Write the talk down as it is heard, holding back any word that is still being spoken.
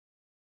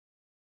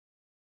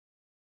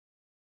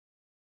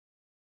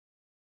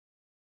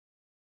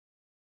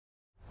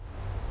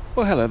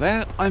Well, hello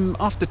there. I'm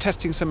after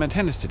testing some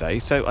antennas today,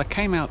 so I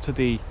came out to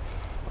the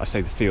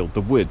field,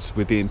 the woods,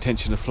 with the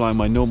intention of flying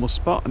my normal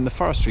spot, and the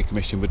Forestry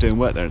Commission were doing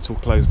work there and it's all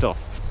closed off.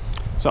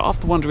 So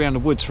after wandering around the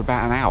woods for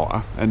about an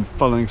hour and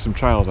following some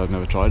trails I've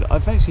never tried,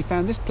 I've actually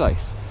found this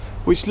place,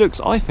 which looks,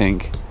 I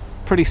think,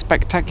 pretty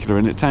spectacular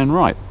in its own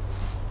right.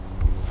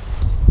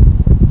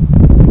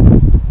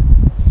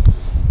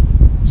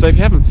 So if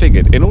you haven't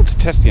figured, in order to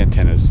test the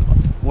antennas,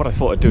 what I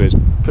thought I'd do is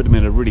put them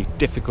in a really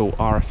difficult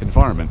RF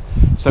environment.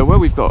 So where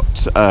we've got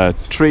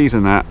trees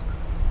and that,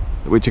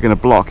 which are going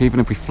to block, even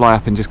if we fly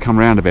up and just come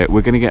around a bit,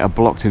 we're going to get a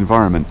blocked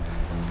environment.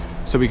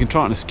 So we can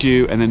try it on a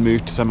skew and then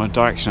move to some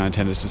directional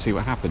antennas to see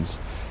what happens.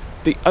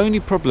 The only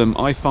problem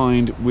I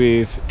find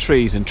with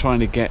trees and trying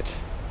to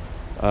get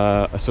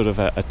a sort of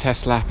a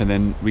test lap and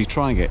then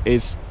retrying it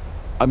is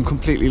I'm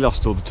completely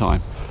lost all the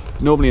time.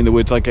 Normally in the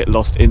woods I get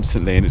lost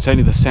instantly, and it's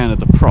only the sound of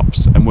the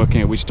props and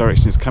working out which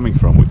direction it's coming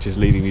from which is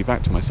leading me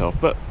back to myself.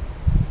 But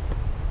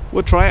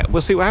we'll try it,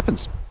 we'll see what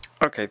happens.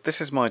 Okay,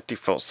 this is my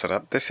default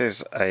setup. This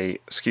is a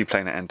skew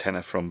planar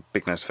antenna from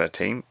Big Nose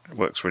 13. It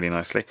works really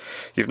nicely.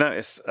 You've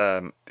noticed,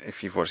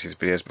 if you've watched these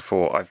videos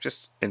before, I've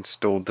just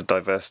installed the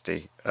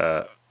diversity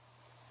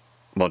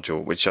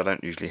module, which I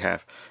don't usually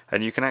have,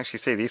 and you can actually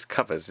see these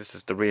covers. This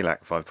is the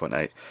Relac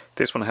 5.8.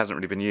 This one hasn't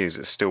really been used,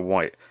 it's still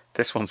white.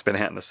 This one's been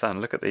out in the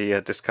sun. Look at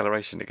the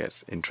discoloration it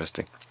gets.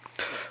 Interesting.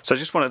 So I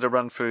just wanted to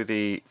run through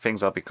the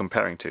things I'll be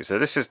comparing to. So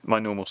this is my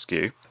normal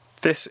skew.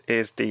 This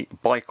is the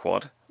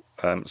biquad,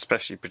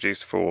 specially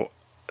produced for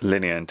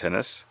linear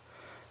antennas,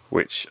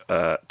 which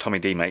Tommy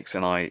D makes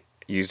and I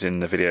used in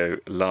the video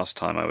last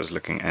time I was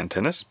looking at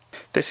antennas.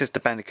 This is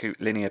the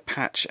Bandicoot linear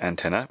patch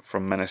antenna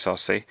from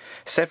DemonRC.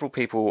 Several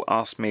people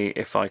asked me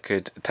if I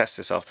could test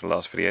this after the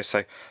last video,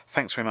 so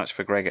thanks very much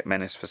for Greg at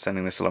Menace for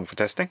sending this along for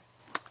testing.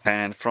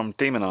 And from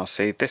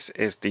DemonRC, this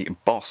is the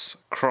Boss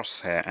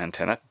crosshair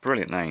antenna.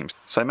 Brilliant names.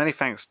 So many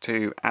thanks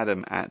to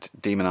Adam at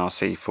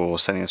DemonRC for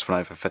sending this one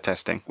over for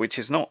testing, which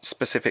is not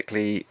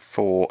specifically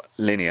for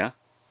linear,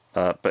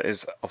 but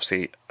is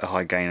obviously a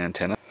high gain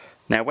antenna.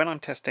 Now when I'm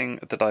testing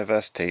the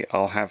diversity,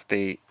 I'll have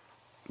the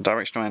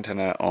directional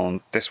antenna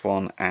on this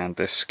one and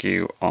this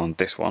skew on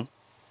this one.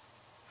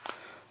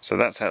 So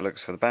that's how it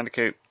looks for the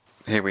Bandicoot.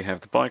 Here we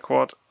have the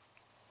biquad.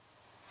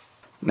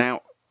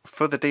 Now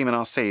for the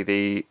DemonRC,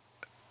 the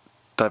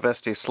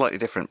diversity is slightly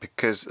different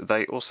because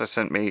they also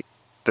sent me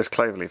this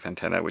cloverleaf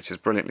antenna, which is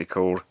brilliantly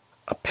called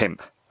a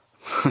pimp.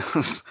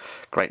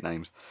 Great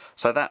names.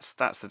 So that's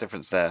the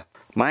difference there.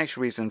 My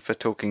actual reason for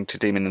talking to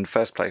Demon in the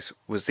first place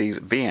was these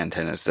V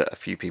antennas that a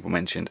few people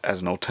mentioned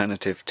as an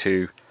alternative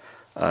to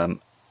a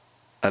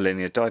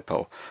linear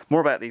dipole. More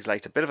about these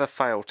later. Bit of a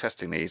fail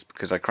testing these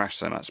because I crashed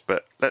so much,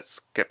 but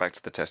let's get back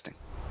to the testing.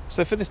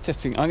 So for this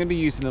testing I'm going to be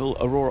using a little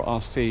Aurora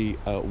RC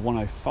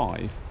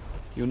 105.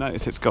 You'll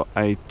notice it's got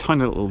a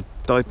tiny little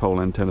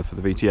dipole antenna for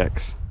the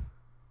VTX.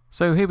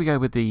 So here we go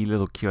with the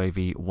little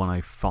QAV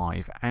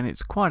 105, and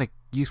it's quite a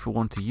useful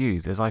one to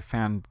use as I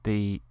found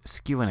the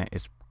skew in it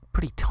is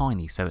pretty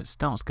tiny, so it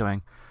starts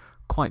going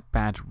quite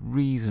bad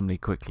reasonably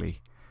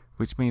quickly,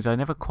 which means I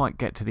never quite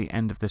get to the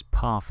end of this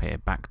path here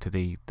back to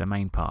the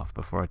main path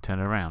before I turn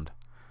around.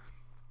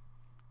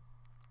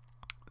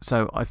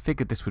 So I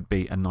figured this would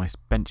be a nice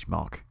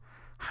benchmark.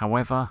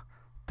 However,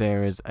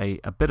 there is a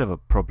bit of a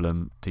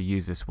problem to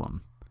use this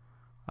one.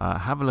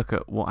 Have a look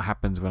at what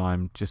happens when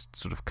I'm just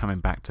sort of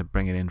coming back to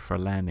bring it in for a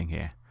landing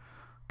here.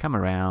 Come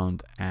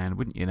around and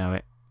wouldn't you know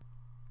it,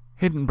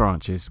 hidden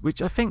branches,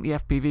 which I think the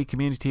FPV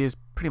community has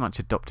pretty much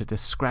adopted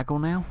as Scraggle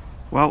now.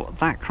 Well,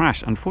 that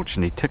crash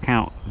unfortunately took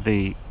out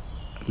the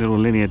little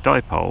linear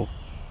dipole,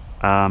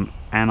 and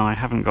I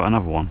haven't got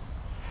another one.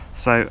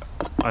 So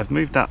I've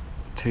moved up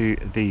to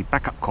the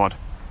backup quad,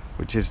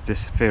 which is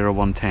this Sphera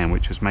 110,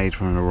 which was made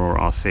from an Aurora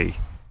RC.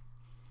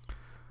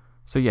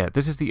 So yeah,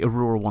 this is the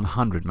Aurora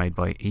 100 made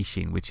by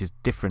Ishin, which is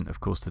different of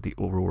course to the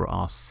Aurora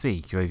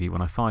RC QAV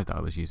 105 that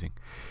I was using.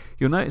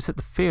 You'll notice that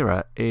the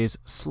Sphera is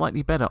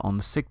slightly better on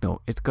the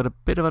signal. It's got a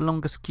bit of a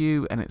longer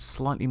skew and it's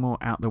slightly more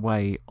out the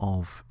way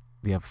of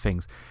the other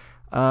things.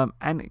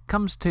 And it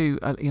comes to,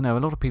 you know, a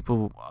lot of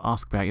people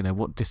ask about, you know,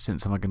 what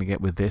distance am I going to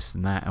get with this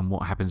and that, and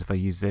what happens if I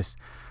use this.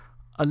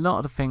 A lot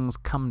of the things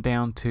come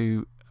down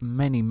to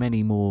many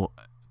more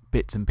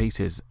bits and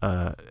pieces,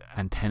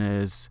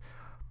 antennas,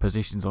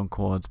 positions on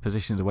quads,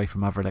 positions away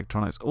from other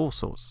electronics, all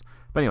sorts.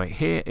 But anyway,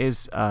 here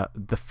is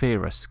the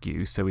Sphera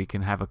skew, so we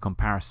can have a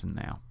comparison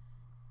now.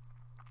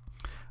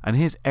 And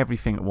here's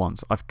everything at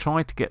once. I've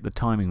tried to get the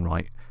timing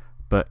right,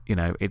 but you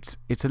know, it's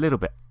a little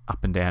bit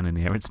up and down in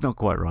here. It's not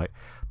quite right.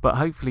 But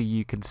hopefully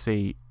you can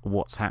see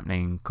what's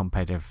happening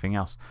compared to everything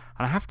else.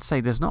 And I have to say,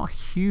 there's not a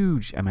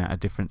huge amount of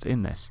difference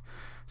in this.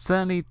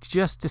 Certainly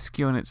just the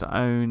skew on its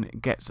own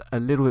gets a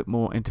little bit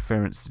more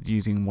interference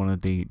using one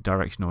of the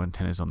directional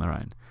antennas on their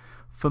own.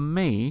 For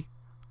me,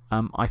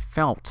 I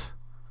felt,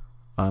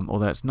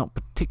 although it's not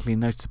particularly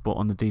noticeable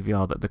on the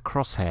DVR, that the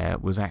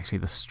crosshair was actually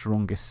the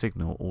strongest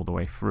signal all the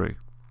way through.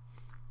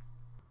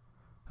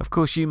 Of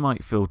course you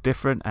might feel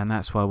different, and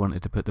that's why I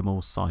wanted to put them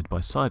all side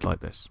by side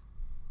like this.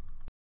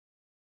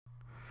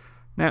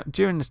 Now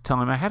during this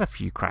time I had a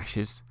few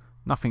crashes,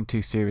 nothing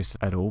too serious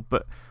at all,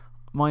 but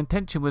my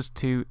intention was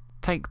to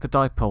take the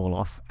dipole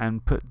off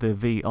and put the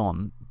V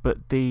on,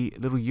 but the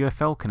little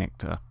UFL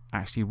connector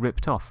actually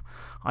ripped off.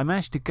 I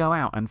managed to go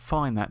out and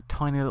find that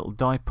tiny little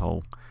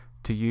dipole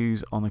to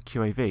use on a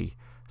QAV,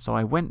 so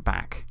I went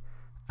back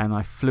and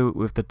I flew it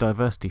with the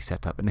diversity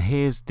setup, and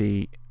here's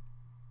the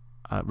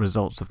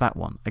results of that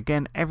one.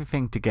 Again,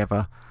 everything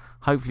together.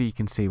 Hopefully you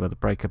can see where the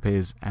breakup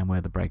is and where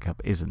the breakup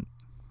isn't.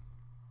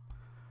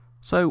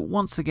 So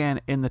once again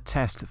in the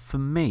test, for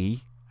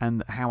me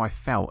and how I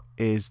felt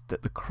is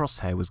that the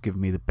crosshair was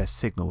giving me the best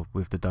signal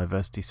with the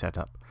diversity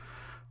setup.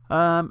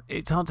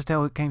 It's hard to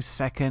tell who came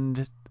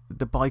second,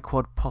 the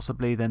biquad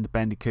possibly, then the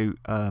Bandicoot,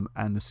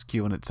 and the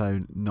skew on its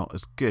own not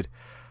as good.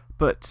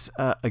 But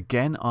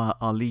again,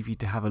 I'll leave you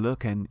to have a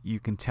look and you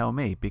can tell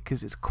me,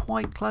 because it's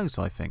quite close,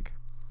 I think.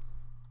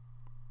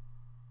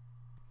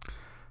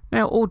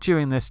 Now, all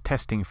during this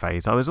testing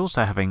phase, I was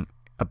also having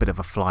a bit of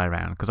a fly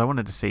around because I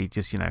wanted to see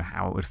just,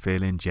 how it would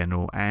feel in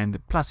general, and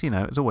plus,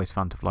 it's always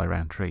fun to fly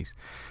around trees.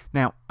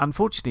 Now,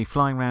 unfortunately,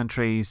 flying around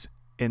trees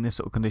in this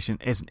sort of condition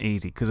isn't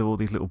easy because of all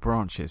these little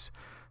branches.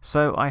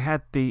 So I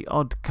had the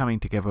odd coming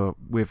together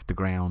with the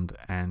ground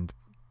and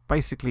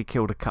basically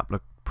killed a couple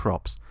of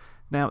props.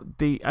 Now,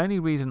 the only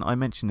reason I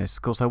mention this is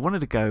because I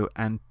wanted to go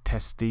and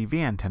test the V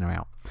antenna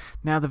out.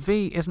 Now, the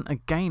V isn't a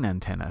gain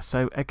antenna,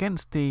 so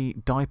against the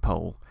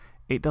dipole,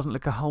 it doesn't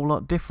look a whole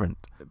lot different.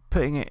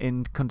 Putting it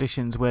in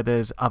conditions where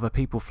there's other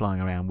people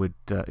flying around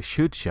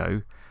should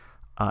show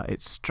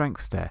its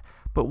strengths there.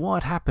 But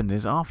what had happened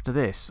is after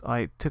this,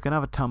 I took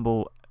another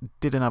tumble,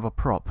 did another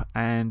prop,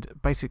 and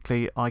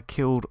basically I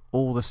killed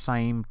all the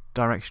same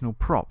directional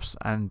props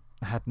and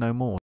had no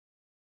more.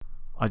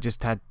 I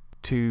just had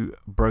 2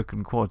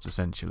 broken quads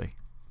essentially.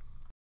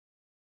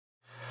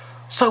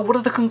 So what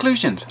are the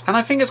conclusions? And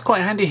I think it's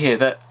quite handy here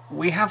that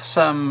we have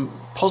some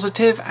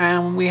positive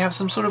and we have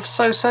some sort of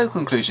so-so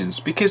conclusions,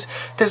 because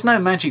there's no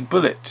magic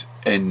bullet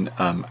in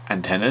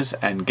antennas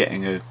and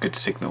getting a good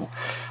signal.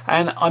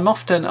 And I'm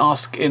often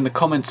asked in the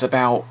comments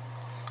about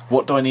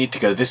what do I need to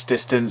go this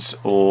distance,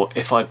 or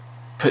if I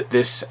put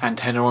this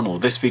antenna on or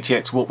this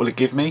VTX, what will it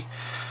give me?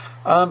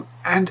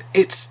 And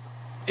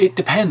it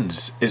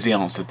depends is the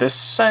answer. There's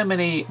so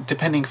many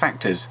depending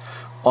factors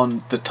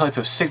on the type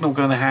of signal we're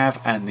going to have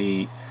and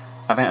the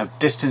amount of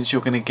distance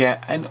you're going to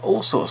get and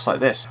all sorts like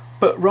this.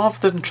 But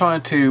rather than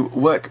trying to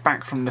work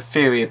back from the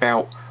theory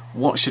about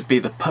what should be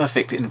the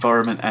perfect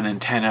environment and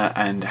antenna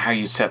and how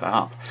you'd set that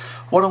up,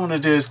 what I want to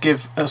do is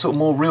give a sort of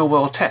more real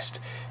world test.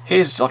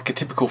 Here's like a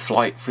typical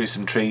flight through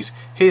some trees,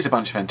 here's a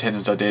bunch of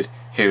antennas I did,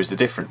 here's the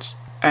difference.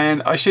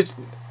 And I should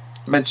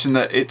mention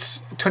that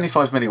it's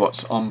 25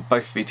 milliwatts on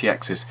both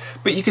VTXs,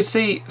 but you can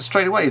see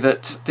straight away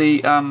that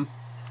the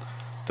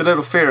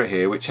little Fira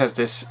here, which has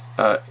this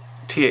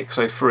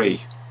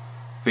TX03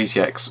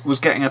 VTX, was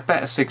getting a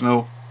better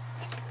signal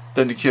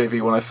than the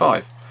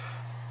QAV105.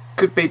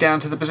 Could be down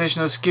to the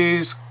position of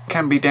skews,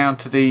 can be down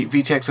to the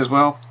VTX as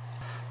well.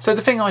 So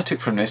the thing I took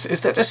from this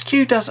is that the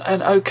skew does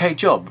an okay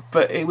job,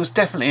 but it was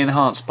definitely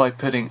enhanced by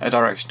putting a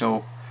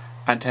directional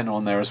antenna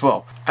on there as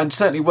well. And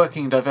certainly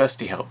working in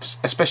diversity helps,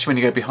 especially when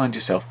you go behind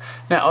yourself.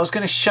 Now, I was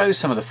going to show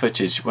some of the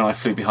footage when I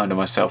flew behind on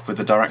myself with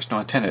the directional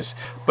antennas,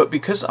 but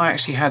because I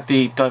actually had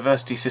the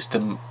diversity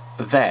system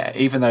there,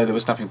 even though there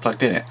was nothing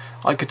plugged in it,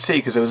 I could see,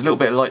 because there was a little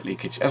bit of light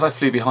leakage, as I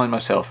flew behind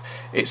myself,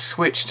 it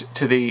switched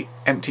to the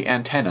empty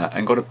antenna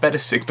and got a better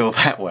signal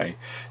that way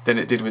than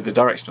it did with the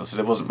directional, so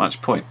there wasn't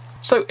much point.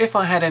 So if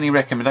I had any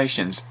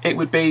recommendations, it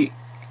would be,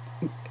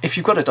 if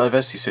you've got a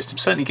diversity system,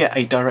 certainly get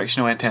a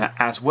directional antenna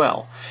as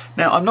well.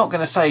 Now, I'm not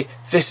going to say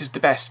this is the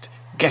best,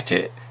 get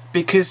it,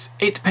 because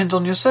it depends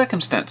on your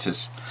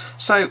circumstances.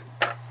 So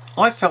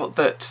I felt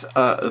that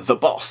the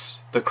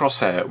boss, the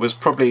crosshair, was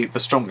probably the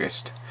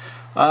strongest.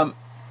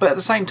 But at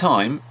the same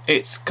time,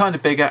 it's kind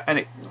of bigger and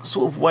it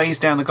sort of weighs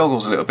down the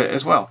goggles a little bit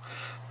as well.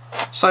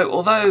 So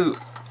although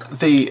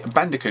the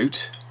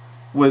Bandicoot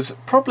was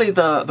probably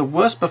the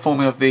worst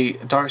performing of the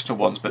directional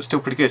ones, but still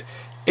pretty good,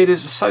 it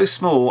is so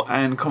small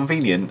and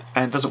convenient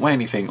and doesn't weigh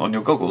anything on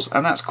your goggles,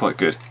 and that's quite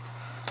good.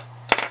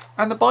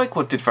 And the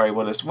biquad did very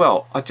well as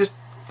well.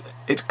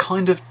 It's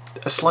kind of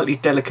a slightly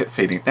delicate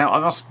feeling. Now, I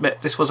must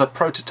admit, this was a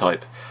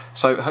prototype,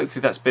 so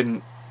hopefully that's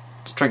been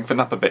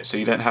strengthened up a bit so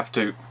you don't have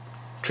to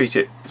treat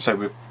it so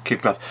with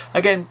kid gloves.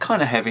 Again,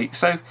 kind of heavy,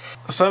 so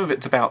some of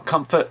it's about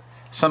comfort,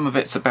 some of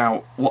it's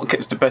about what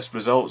gets the best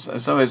results, and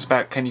some of it's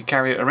about can you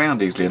carry it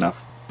around easily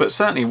enough. But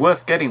certainly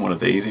worth getting one of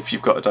these if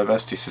you've got a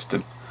diversity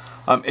system.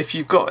 If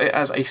you've got it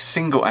as a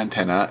single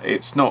antenna,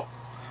 it's not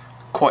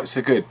quite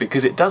so good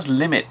because it does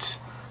limit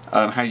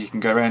how you can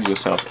go around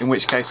yourself, in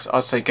which case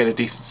I'd say get a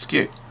decent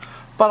skew.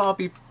 But I'll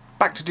be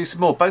back to do some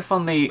more, both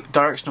on the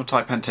directional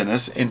type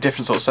antennas in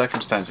different sort of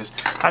circumstances,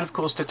 and of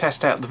course to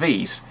test out the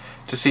V's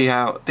to see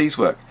how these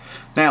work.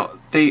 Now,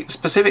 the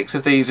specifics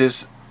of these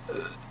is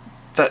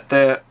that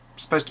they're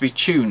supposed to be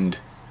tuned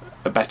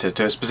better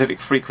to a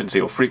specific frequency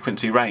or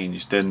frequency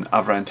range than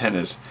other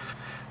antennas.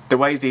 The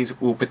ways these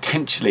will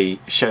potentially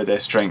show their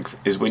strength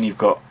is when you've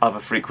got other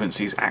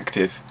frequencies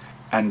active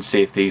and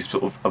see if these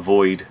sort of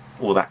avoid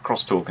all that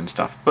crosstalk and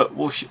stuff, but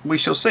we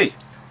shall see.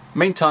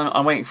 Meantime,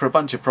 I'm waiting for a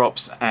bunch of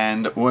props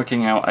and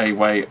working out a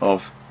way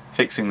of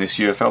fixing this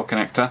UFL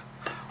connector.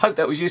 Hope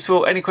that was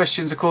useful. Any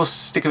questions, of course,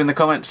 stick them in the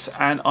comments,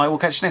 and I will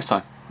catch you next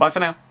time. Bye for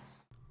now.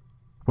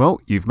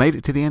 Well, you've made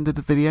it to the end of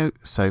the video,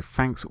 so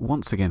thanks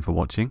once again for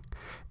watching.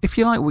 If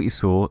you like what you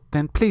saw,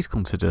 then please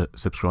consider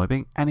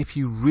subscribing, and if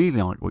you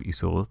really like what you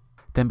saw,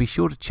 then be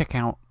sure to check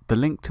out the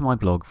link to my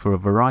blog for a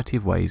variety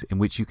of ways in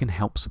which you can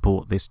help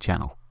support this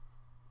channel.